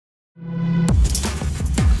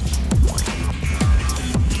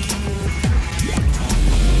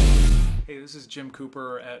Jim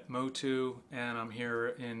Cooper at MOTU, and I'm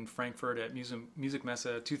here in Frankfurt at Music Messe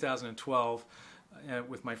 2012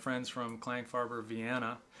 with my friends from Klangfarbe,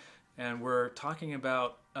 Vienna, and we're talking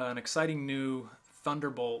about an exciting new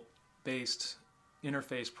Thunderbolt-based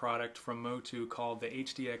interface product from MOTU called the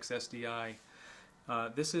HDX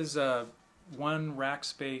SDI. This is a one rack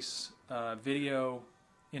space video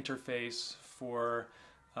interface for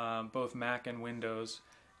both Mac and Windows,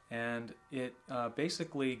 and it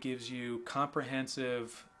basically gives you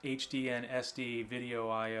comprehensive HD and SD video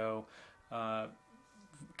I/O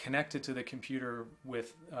connected to the computer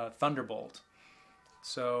with Thunderbolt.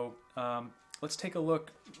 So let's take a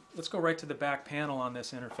look. Let's go right to the back panel on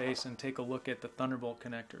this interface and take a look at the Thunderbolt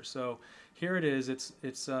connector. So here it is. It's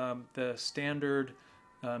the standard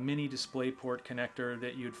mini DisplayPort connector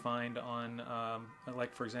that you'd find on,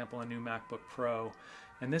 like for example, a new MacBook Pro.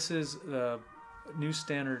 And this is the new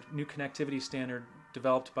connectivity standard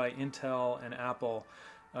developed by Intel and Apple.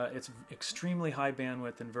 It's extremely high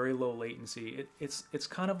bandwidth and very low latency. It's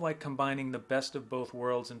kind of like combining the best of both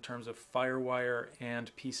worlds in terms of FireWire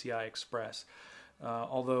and PCI Express.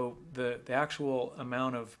 Although the actual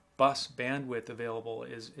amount of bus bandwidth available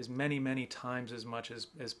is many times as much as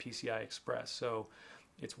PCI Express. So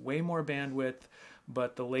it's way more bandwidth,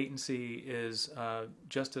 but the latency is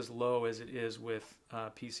just as low as it is with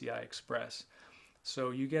PCI Express.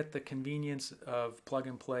 So you get the convenience of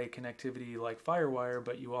plug-and-play connectivity like FireWire,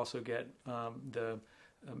 but you also get the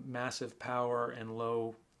massive power and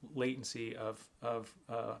low latency of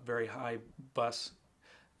very high bus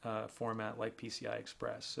format like PCI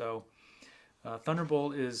Express. So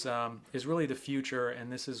Thunderbolt is really the future,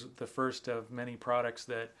 and this is the first of many products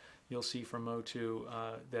that you'll see from MOTU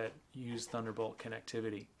that use Thunderbolt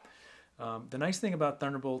connectivity. The nice thing about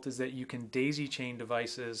Thunderbolt is that you can daisy chain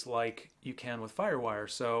devices like you can with FireWire.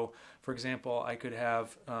 So, for example, I could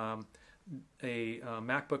have a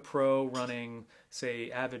MacBook Pro running,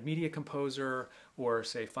 say, Avid Media Composer or,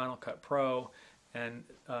 say, Final Cut Pro, and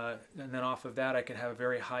then off of that I could have a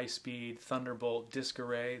very high-speed Thunderbolt disk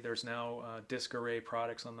array. There's now disk array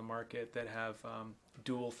products on the market that have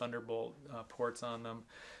dual Thunderbolt ports on them.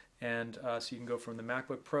 And so you can go from the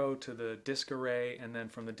MacBook Pro to the disk array, and then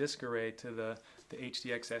from the disk array to the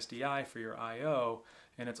HDX SDI for your I/O,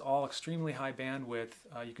 and it's all extremely high bandwidth.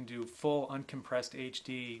 You can do full uncompressed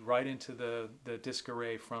HD right into the disk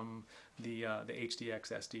array from the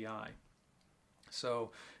HDX SDI.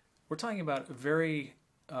 So we're talking about a very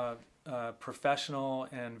professional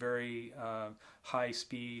and very high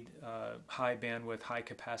speed, high bandwidth, high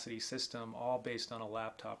capacity system, all based on a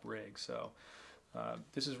laptop rig. So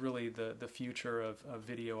this is really the future of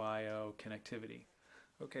video I/O connectivity.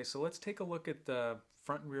 Okay, so let's take a look at the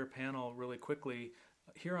front and rear panel really quickly.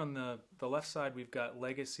 Here on the left side we've got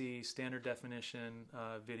legacy standard definition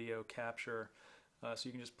video capture. So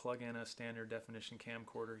you can just plug in a standard definition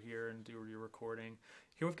camcorder here and do your recording.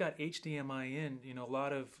 Here we've got HDMI in. You know, a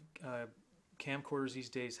lot of camcorders these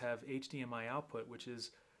days have HDMI output, which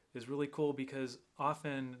is really cool because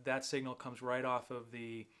often that signal comes right off of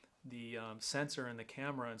the sensor in the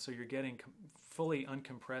camera, and so you're getting fully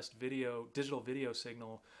uncompressed digital video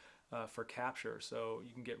signal for capture. So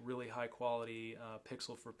you can get really high quality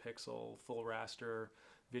pixel for pixel full raster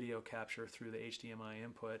video capture through the HDMI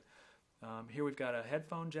input. Here we've got a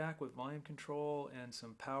headphone jack with volume control and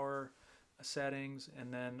some power settings,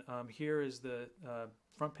 and then here is the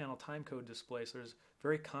front panel timecode display. So there's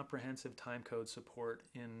very comprehensive timecode support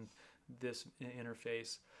in this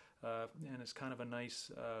interface. And it's kind of a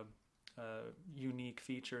nice unique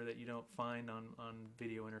feature that you don't find on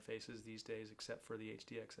video interfaces these days except for the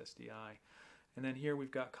HDX SDI. And then here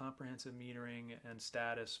we've got comprehensive metering and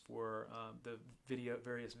status for the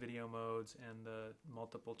various video modes and the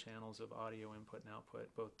multiple channels of audio input and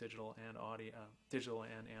output, both digital and digital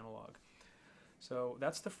and analog. So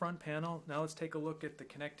that's the front panel. Now let's take a look at the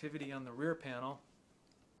connectivity on the rear panel,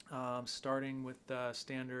 starting with the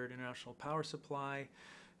standard international power supply,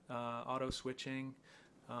 auto switching.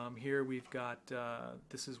 Here we've got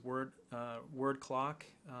this is word clock,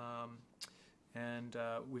 and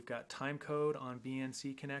we've got time code on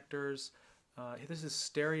BNC connectors. This is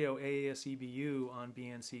stereo AES EBU on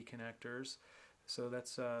BNC connectors. So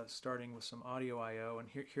that's starting with some audio I/O, and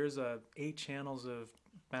here's 8 channels of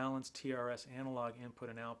balanced TRS analog input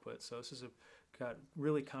and output. So this is got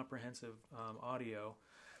really comprehensive audio.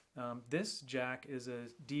 This jack is a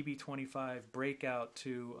DB25 breakout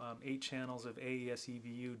to 8 channels of AES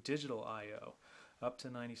EBU digital I/O up to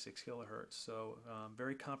 96 kilohertz. So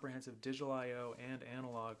very comprehensive digital I/O and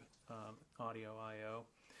analog audio I/O.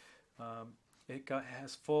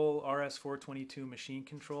 has full RS-422 machine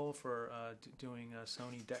control for doing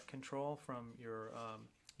Sony deck control from your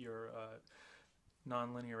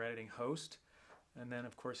nonlinear editing host. And then,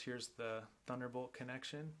 of course, here's the Thunderbolt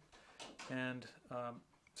connection. And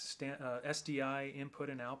SDI input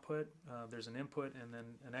and output. There's an input and then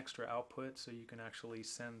an extra output, so you can actually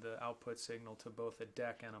send the output signal to both a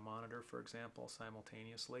deck and a monitor, for example,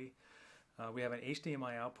 simultaneously. We have an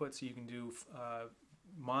HDMI output, so you can do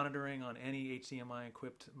monitoring on any HDMI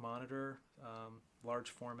equipped monitor, large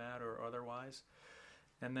format or otherwise.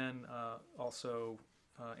 And then also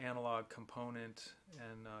analog component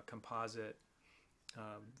and composite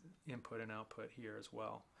input and output here as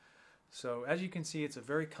well. So as you can see, it's a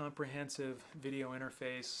very comprehensive video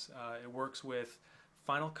interface. It works with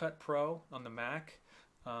Final Cut Pro on the Mac,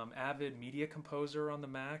 Avid Media Composer on the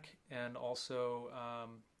Mac, and also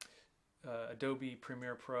Adobe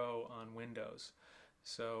Premiere Pro on Windows.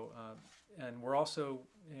 So, and we're also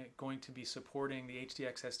going to be supporting the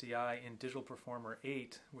HDX SDI in Digital Performer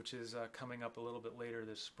 8, which is coming up a little bit later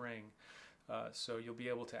this spring. So you'll be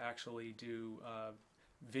able to actually do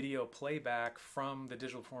video playback from the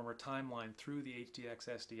Digital Performer timeline through the HDX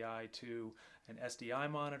SDI to an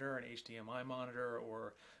SDI monitor, an HDMI monitor,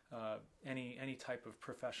 or any type of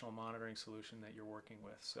professional monitoring solution that you're working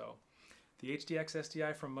with. So the HDX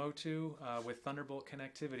SDI from MOTU with Thunderbolt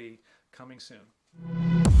connectivity coming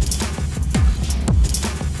soon.